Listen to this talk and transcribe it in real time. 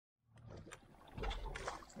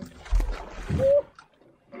Woo.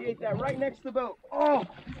 He ate that right next to the boat. Oh,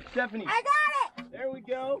 Stephanie. I got it. There we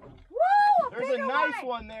go. Woo! There's a nice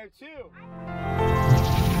one there too.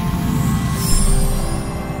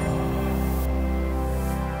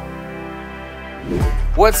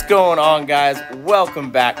 What's going on, guys?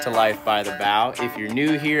 Welcome back to Life by the Bow. If you're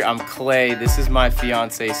new here, I'm Clay. This is my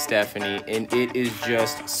fiance Stephanie, and it is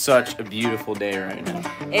just such a beautiful day right now.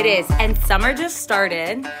 It is, and summer just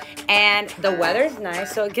started, and the weather's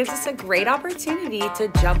nice, so it gives us a great opportunity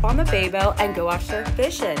to jump on the bay boat and go offshore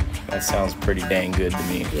fishing. That sounds pretty dang good to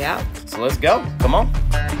me. Yeah. So let's go. Come on.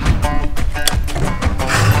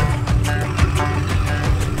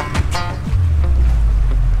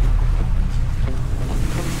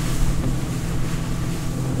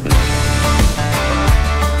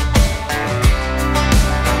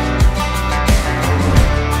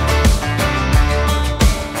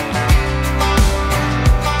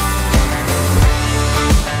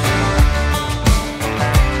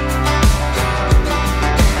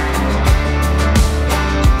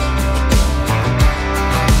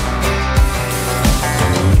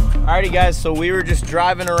 Alrighty guys, so we were just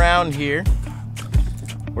driving around here.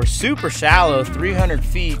 We're super shallow, 300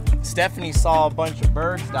 feet. Stephanie saw a bunch of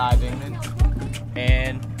birds diving,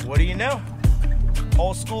 and what do you know?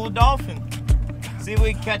 Whole school of dolphin. See if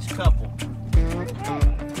we can catch a couple.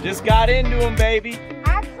 Just got into them, baby.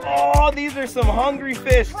 Oh, these are some hungry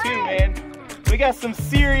fish too, man. We got some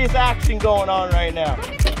serious action going on right now.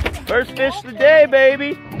 First fish of the day,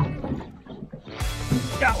 baby.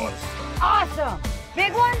 Got one. Awesome.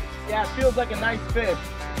 Big one? Yeah, it feels like a nice fish.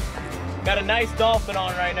 Got a nice dolphin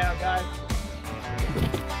on right now, guys.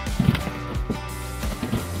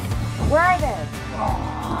 Where are they?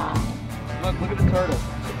 Oh. Look at the turtle.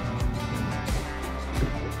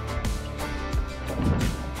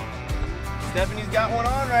 Stephanie's got one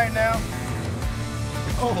on right now.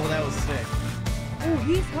 Oh, that was sick. Oh,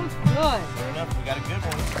 he's looks good. Fair enough, we got a good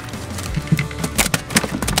one.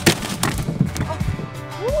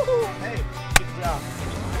 Oh. Hey, good job.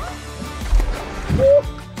 Woo!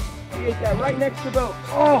 He ate that right next to the boat.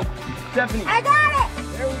 Oh, Stephanie. I got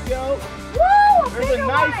it. There we go. Woo! There's a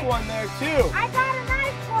nice one there too. I got a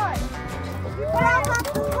nice one. You put out lots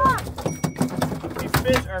of hooks. These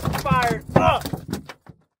fish are fired up.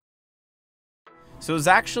 So it was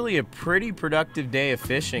actually a pretty productive day of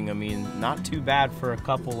fishing. I mean, not too bad for a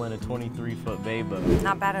couple in a 23-foot bay boat.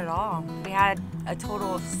 Not bad at all. We had a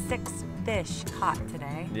total of 6 fish caught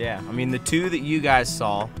today. Yeah, I mean the 2 that you guys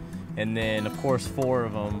saw, and then of course 4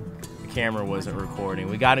 of them the camera wasn't recording.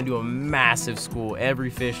 We got into a massive school.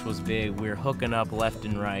 Every fish was big. We were hooking up left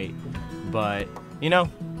and right, but you know,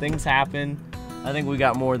 things happen. I think we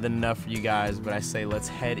got more than enough for you guys, but I say let's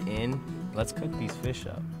head in. Let's cook these fish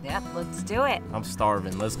up. Yep, let's do it. I'm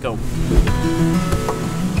starving. Let's go.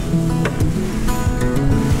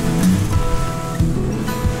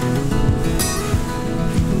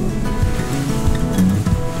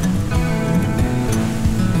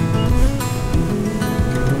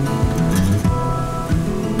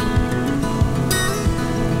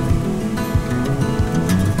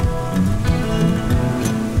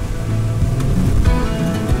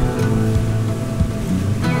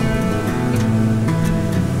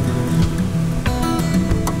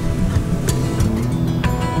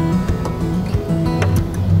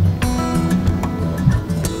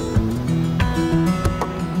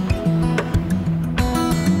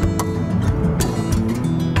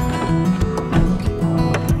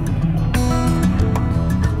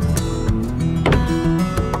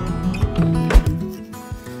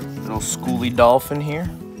 Dolphin here,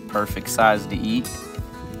 perfect size to eat.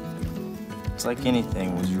 It's like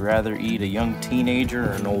anything, would you rather eat a young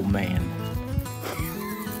teenager or an old man?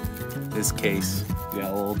 In this case, we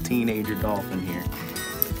got a little teenager dolphin here.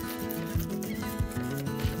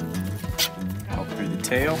 Out through the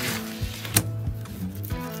tail.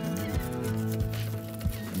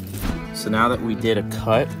 So now that we did a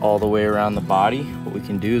cut all the way around the body, what we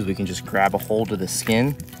can do is we can just grab a hold of the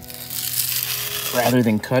skin rather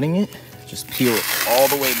than cutting it. Just peel it all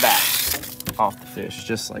the way back off the fish,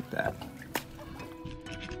 just like that.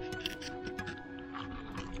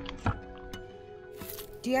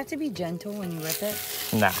 Do you have to be gentle when you rip it?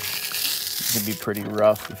 Nah, it can be pretty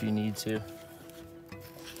rough if you need to.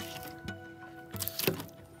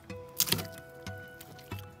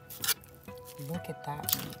 Look at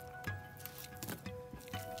that.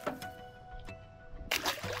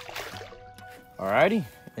 Alrighty,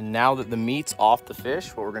 and now that the meat's off the fish,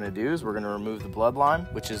 what we're gonna do is we're gonna remove the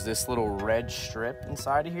bloodline, which is this little red strip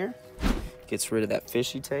inside of here. Gets rid of that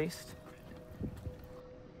fishy taste.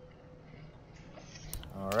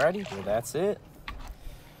 Alrighty, well that's it.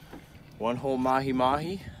 one whole mahi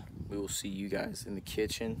mahi. We will see you guys in the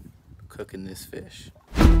kitchen cooking this fish.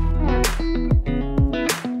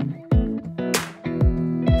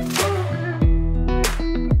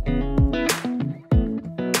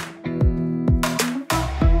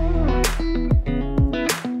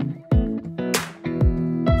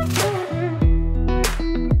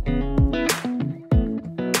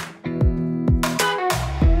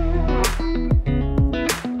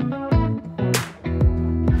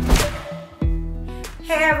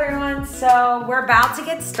 Hey everyone, so we're about to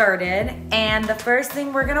get started, and the first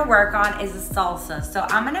thing we're gonna work on is a salsa. So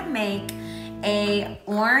I'm gonna make a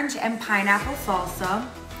orange and pineapple salsa.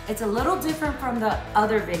 It's a little different from the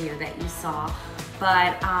other video that you saw,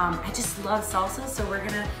 but I just love salsa, so we're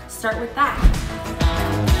gonna start with that.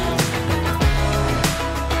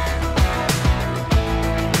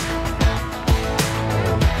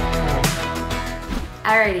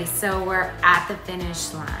 Alrighty, so we're at the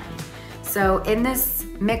finish line. So in this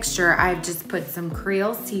mixture, I've just put some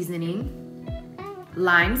Creole seasoning,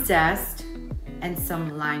 lime zest, and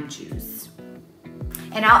some lime juice.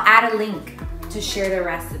 And I'll add a link to share the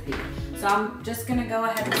recipe. So I'm just gonna go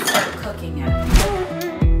ahead and start cooking it.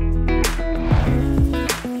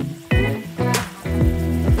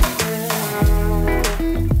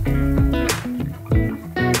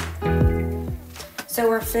 So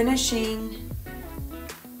we're finishing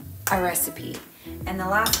a recipe. And the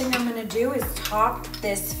last thing I'm gonna do is top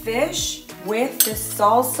this fish with this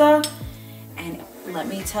salsa. And let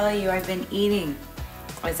me tell you, I've been eating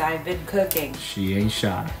as I've been cooking. She ain't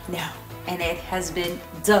shy. No, and it has been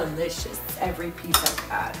delicious, every piece I've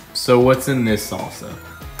had. So what's in this salsa?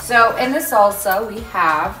 So in the salsa, we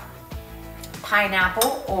have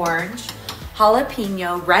pineapple, orange,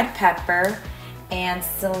 jalapeno, red pepper, and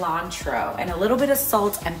cilantro, and a little bit of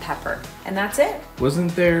salt and pepper. And that's it.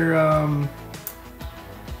 Wasn't there,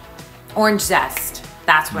 orange zest.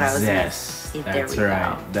 That's what I was zest. saying. That's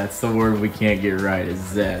right. Go. That's the word we can't get right, is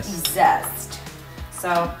zest. Zest.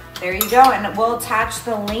 So there you go, and we'll attach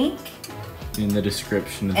the link in the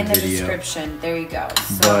description of the video. In the description, there you go.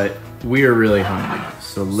 So, but we are really hungry,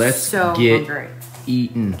 so let's get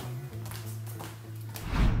eating.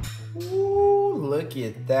 Ooh, look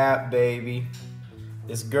at that, baby.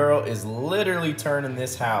 This girl is literally turning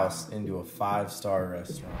this house into a 5-star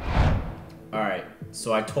restaurant. All right,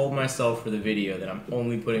 so I told myself for the video that I'm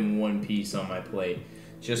only putting one piece on my plate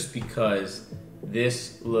just because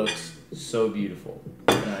this looks so beautiful.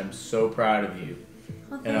 And I'm so proud of you.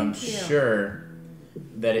 Well, and I'm sure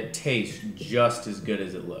that it tastes just as good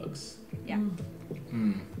as it looks. Yeah.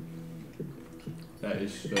 That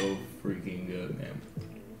is so freaking good, man.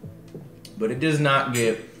 But it does not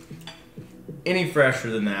get any fresher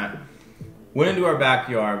than that. Went into our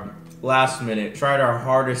backyard last minute, tried our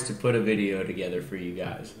hardest to put a video together for you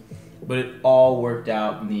guys, but it all worked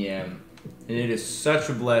out in the end, and it is such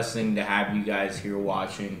a blessing to have you guys here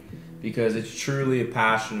watching, because it's truly a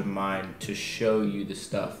passion of mine to show you the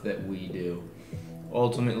stuff that we do.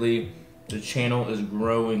 Ultimately, the channel is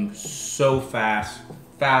growing so fast,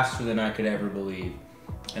 faster than I could ever believe,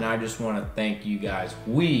 and I just want to thank you guys.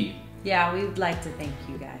 Yeah, we would like to thank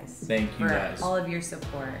you guys. Thank you guys. For all of your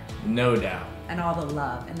support. No doubt. And all the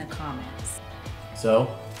love in the comments. So,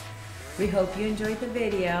 we hope you enjoyed the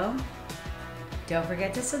video. Don't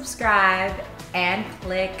forget to subscribe and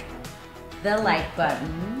click the like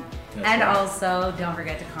button. And also, don't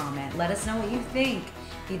forget to comment. Let us know what you think.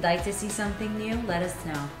 If you'd like to see something new, let us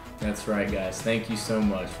know. That's right, guys. Thank you so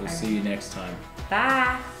much. We'll see you next time.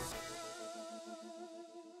 Bye.